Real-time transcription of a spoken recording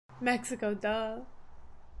Mexico, duh.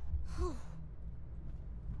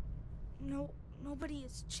 No, nobody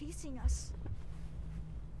is chasing us.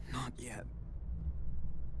 Not yet.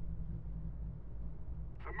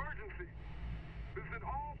 Emergency! Visit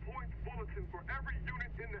all points bulletin for every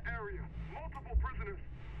unit in the area. Multiple prisoners,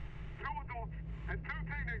 2 adults and 2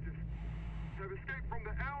 teenagers, have escaped from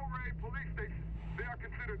the El Rey police station. They are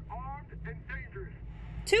considered armed and dangerous.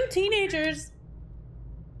 2 teenagers?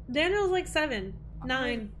 Daniel's like 7,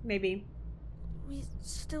 9, maybe. We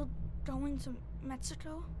still going to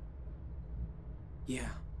Mexico? Yeah.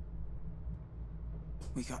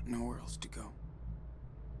 We got nowhere else to go.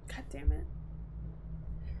 God damn it.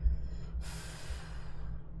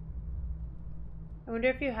 I wonder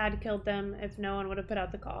if you had killed them, if no one would have put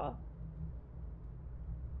out the call.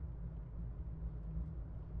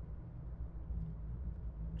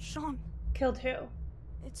 Sean. Killed who?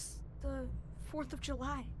 It's the 4th of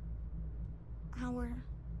July. Our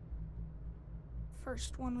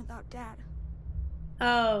first one without Dad.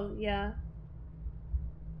 Oh, yeah.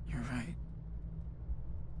 You're right.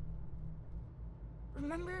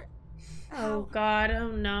 Remember Oh, how God.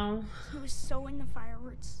 Oh, no. he was so into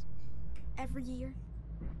fireworks every year?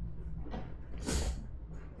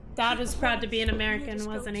 Dad was proud to be an He American, made us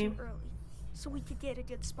go wasn't he? too early, so we could get a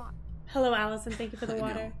good spot. Hello, Allison. Thank you for the I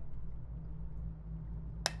water.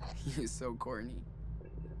 He is so corny.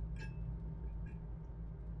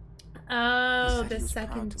 Oh, He said the he was proud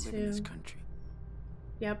second to live in this two. country.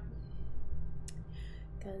 Yep.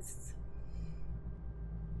 Because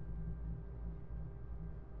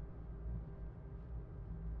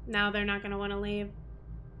now they're not going to want to leave.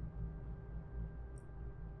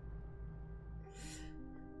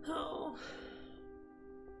 Oh.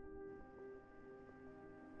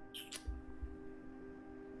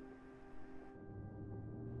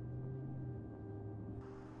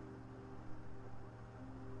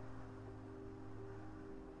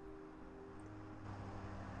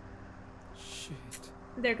 Shit.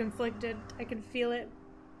 They're conflicted. I can feel it.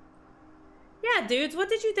 Yeah, dudes, what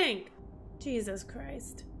did you think? Jesus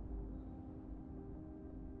Christ.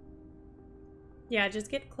 Yeah, just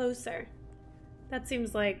get closer. That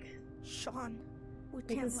seems like Sean, we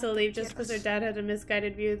they can't can let still them leave just get because their us. dad had a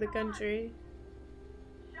misguided view of the country.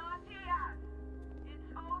 Sean Diaz,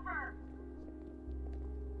 it's over.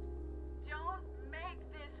 Don't make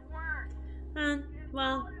this worse.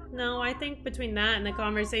 Well, no, I think between that and the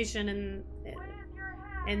conversation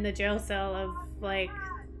in the jail cell of like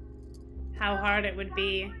how hard it would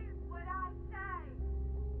be, What I say.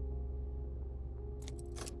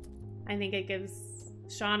 I think it gives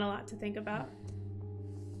Sean a lot to think about.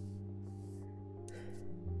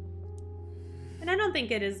 And I don't think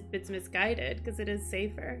it's misguided, because it is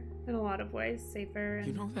safer in a lot of ways. Safer and,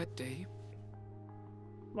 You know that day?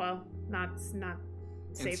 well, not safer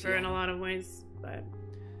in a Seattle. lot of ways, but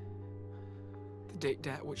The day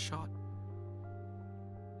Dad was shot?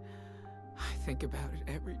 I think about it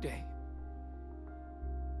every day.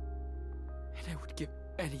 And I would give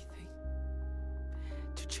anything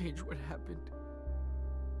to change what happened.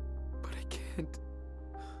 But I can't.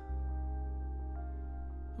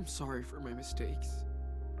 I'm sorry for my mistakes.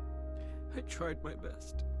 I tried my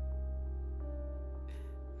best.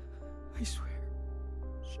 I swear.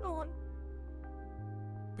 Sean,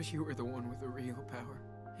 But you were the one with the real power,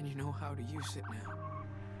 and you know how to use it now.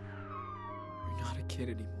 You're not a kid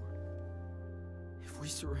anymore. If we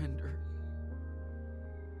surrender,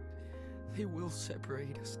 they will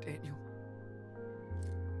separate us, Daniel.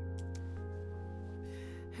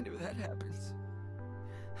 And if that happens,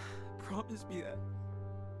 promise me that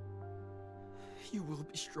you will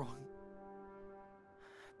be strong.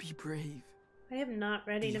 Be brave. I am not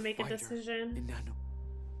ready Be to make a fighter, decision. Enano,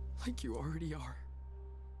 like you already are.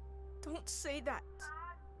 don't say that.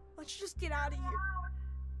 Let's just get out of here.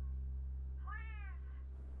 Please,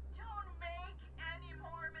 don't make any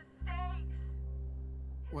more mistakes.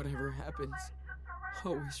 Whatever happens,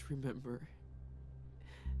 always remember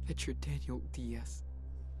that you're Daniel Diaz.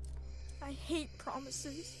 I hate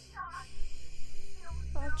promises.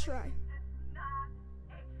 I'll try. This is not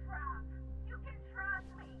a trap. You can trust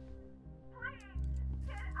me. Please,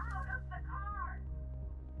 get out of the car.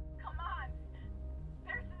 Come on.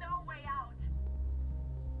 There's no way out.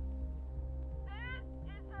 This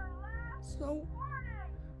is our last So,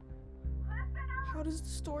 warning. Listen up. how does the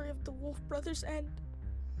story of the Wolf brothers end?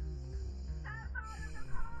 Step out of the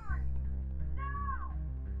car. Now.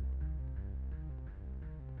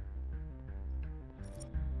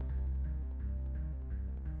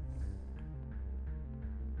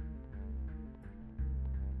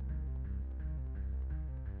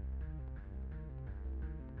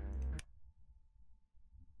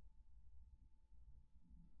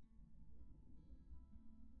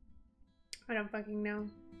 I don't fucking know.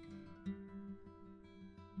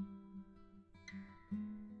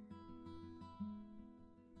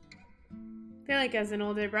 I feel like as an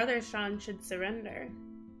older brother, Sean should surrender.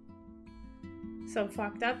 So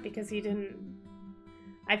fucked up because he didn't.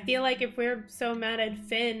 I feel like if we're so mad at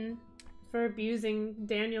Finn for abusing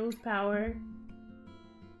Daniel's power,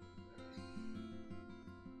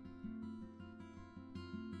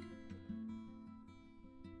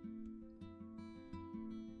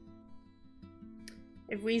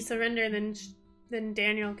 if we surrender, then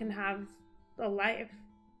Daniel can have a life.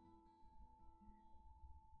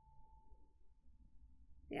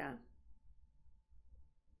 Yeah.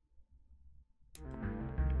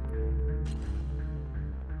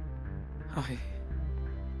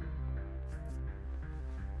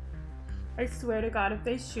 I swear to God, if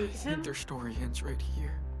they shoot I him, think their story ends right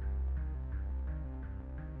here.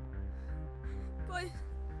 But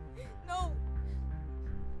no.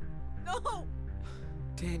 No.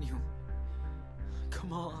 Daniel,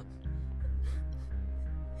 come on.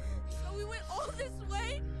 So we went all this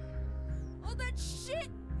way? All that shit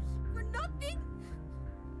for nothing?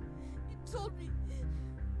 You told me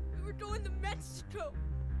we were going to Mexico.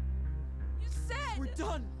 You said We're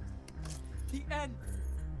done. The end.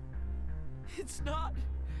 It's not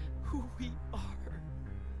who we are.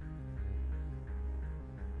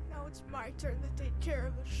 Now it's my turn to take care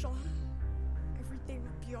of it, Sean. Everything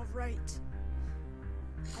will be alright.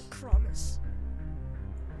 I promise.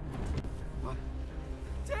 What?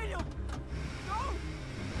 Daniel! No!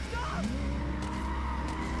 Stop!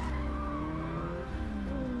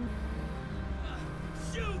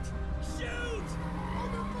 Shoot! Shoot!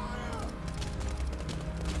 Under fire!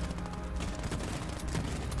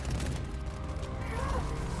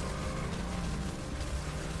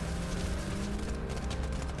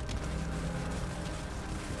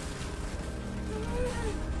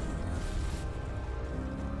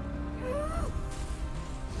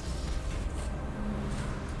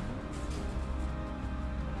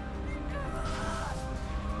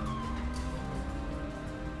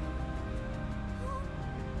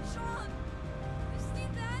 Sean! You see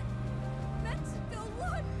that? Mexico,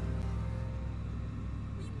 look!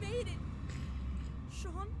 We made it!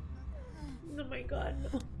 Sean? oh my God,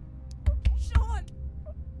 no. Sean!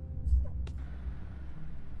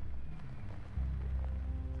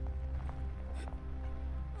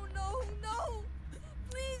 Oh no, no!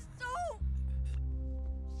 Please don't!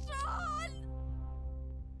 Sean!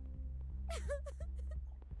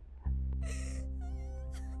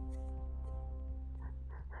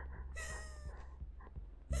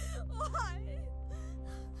 Why?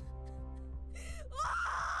 Why?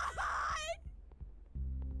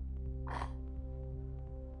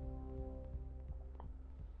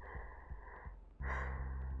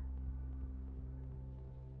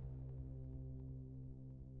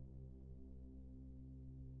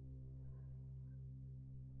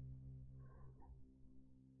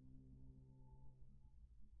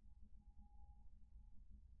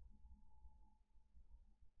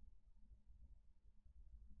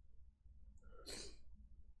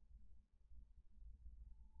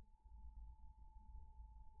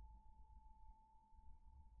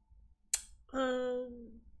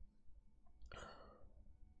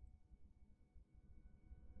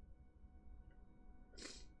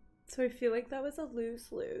 So I feel like that was a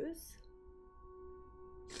lose-lose.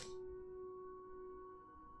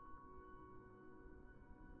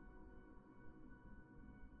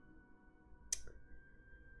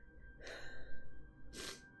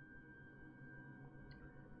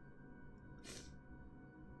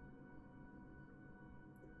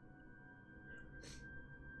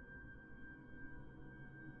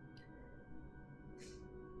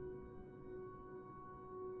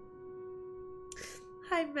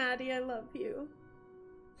 Hi, Maddie. I love you.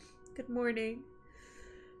 Good morning.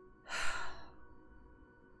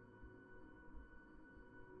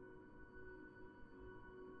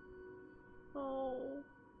 Oh.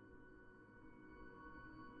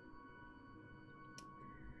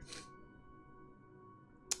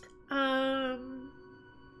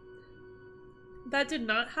 That did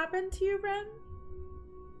not happen to you, Ren?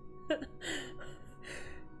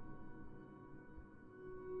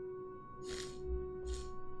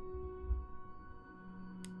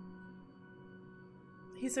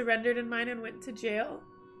 He surrendered in mine and went to jail.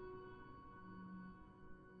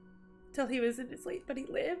 Till he was in his late, but he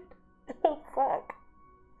lived. Oh, fuck.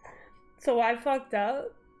 So I fucked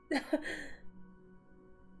up.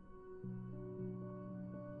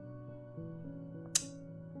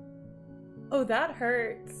 Oh, that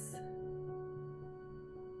hurts.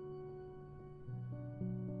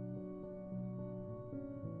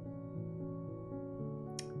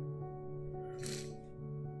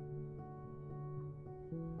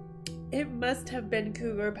 It must have been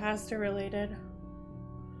Cougar Pastor related.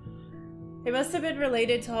 It must have been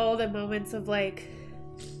related to all the moments of like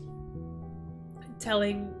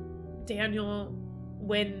telling Daniel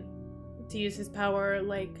when to use his power,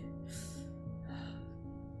 like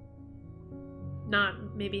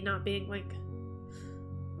maybe not being like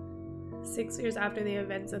 6 years after the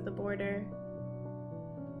events at the border.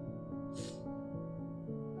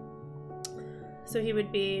 So he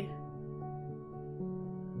would be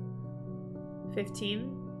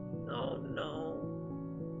 15? Oh no.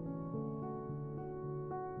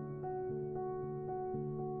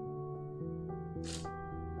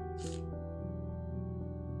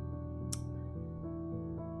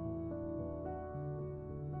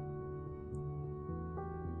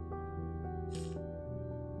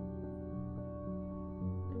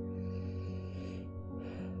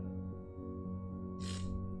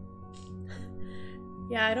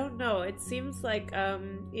 Yeah, I don't know. It seems like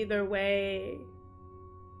either way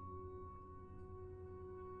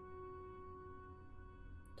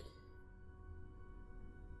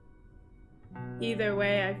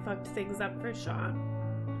I fucked things up for Sean.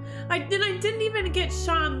 I didn't even get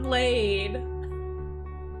Sean laid.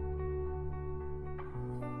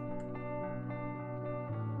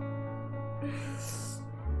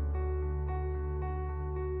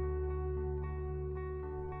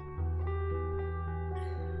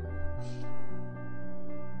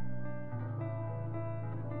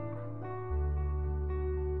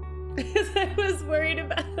 Because I was worried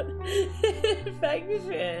about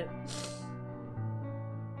infection.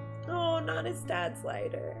 Oh, not his dad's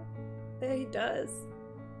lighter. There he does.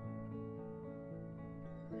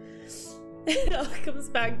 It all comes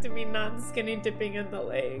back to me not skinny dipping in the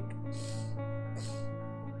lake.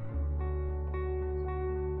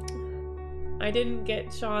 I didn't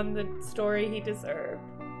get Sean the story he deserved.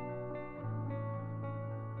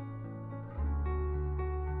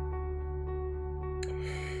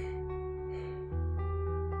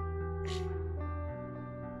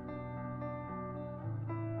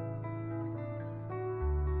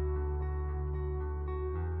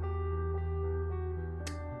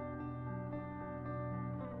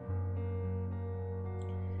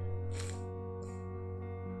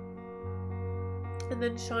 And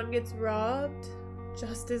then Sean gets robbed.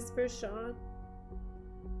 Justice for Sean.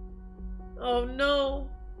 Oh no.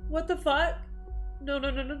 What the fuck? No, no,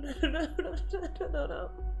 no, no, no, no, no, no, no, no, no.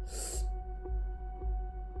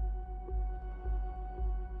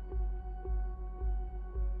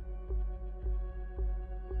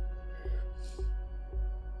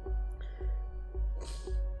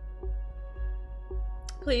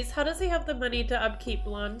 Please, how does he have the money to upkeep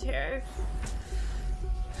blonde hair?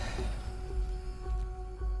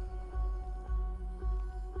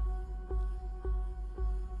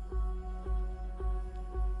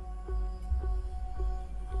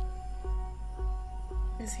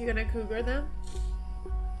 Is he gonna cougar them?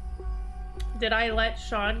 Did I let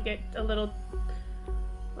Sean get a little...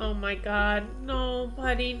 Oh my god. No,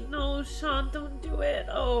 buddy. No, Sean, don't do it.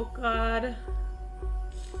 Oh god.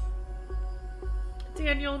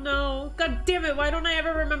 Daniel, no. God damn it, why don't I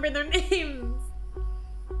ever remember their names?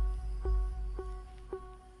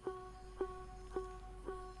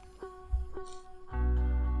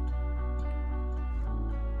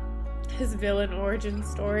 His villain origin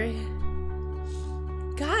story.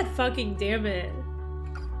 God fucking damn it.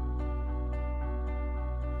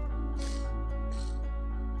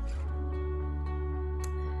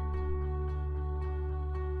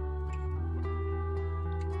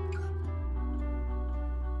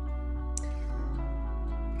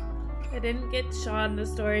 I didn't get Sean the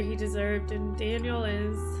story he deserved, and Daniel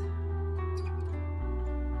is